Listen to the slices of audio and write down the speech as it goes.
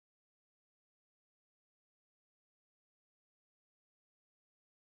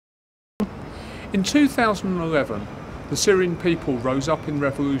In 2011, the Syrian people rose up in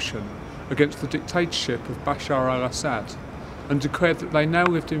revolution against the dictatorship of Bashar al-Assad and declared that they now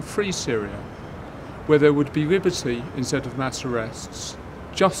lived in free Syria, where there would be liberty instead of mass arrests,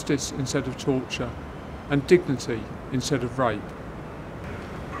 justice instead of torture, and dignity instead of rape.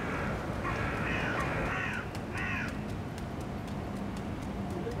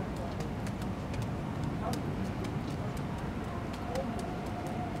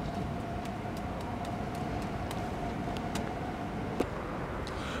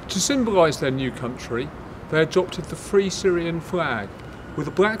 To symbolise their new country, they adopted the Free Syrian flag, with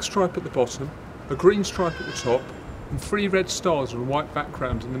a black stripe at the bottom, a green stripe at the top, and 3 red stars on a white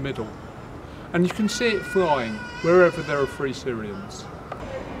background in the middle. And you can see it flying wherever there are free Syrians.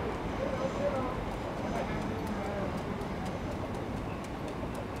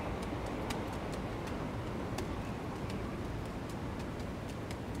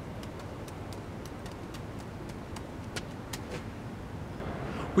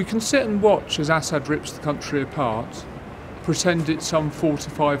 We can sit and watch as Assad rips the country apart, pretend it's some 4 to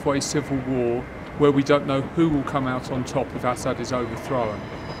 5 way civil war where we don't know who will come out on top if Assad is overthrown.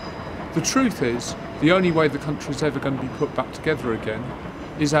 The truth is, the only way the country is ever going to be put back together again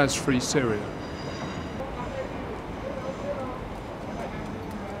is as Free Syria.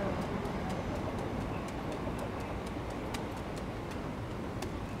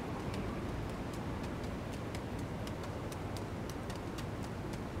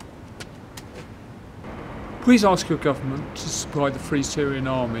 Please ask your government to supply the Free Syrian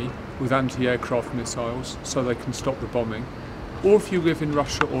Army with anti-aircraft missiles so they can stop the bombing. Or if you live in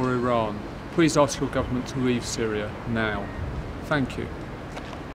Russia or Iran, please ask your government to leave Syria now. Thank you.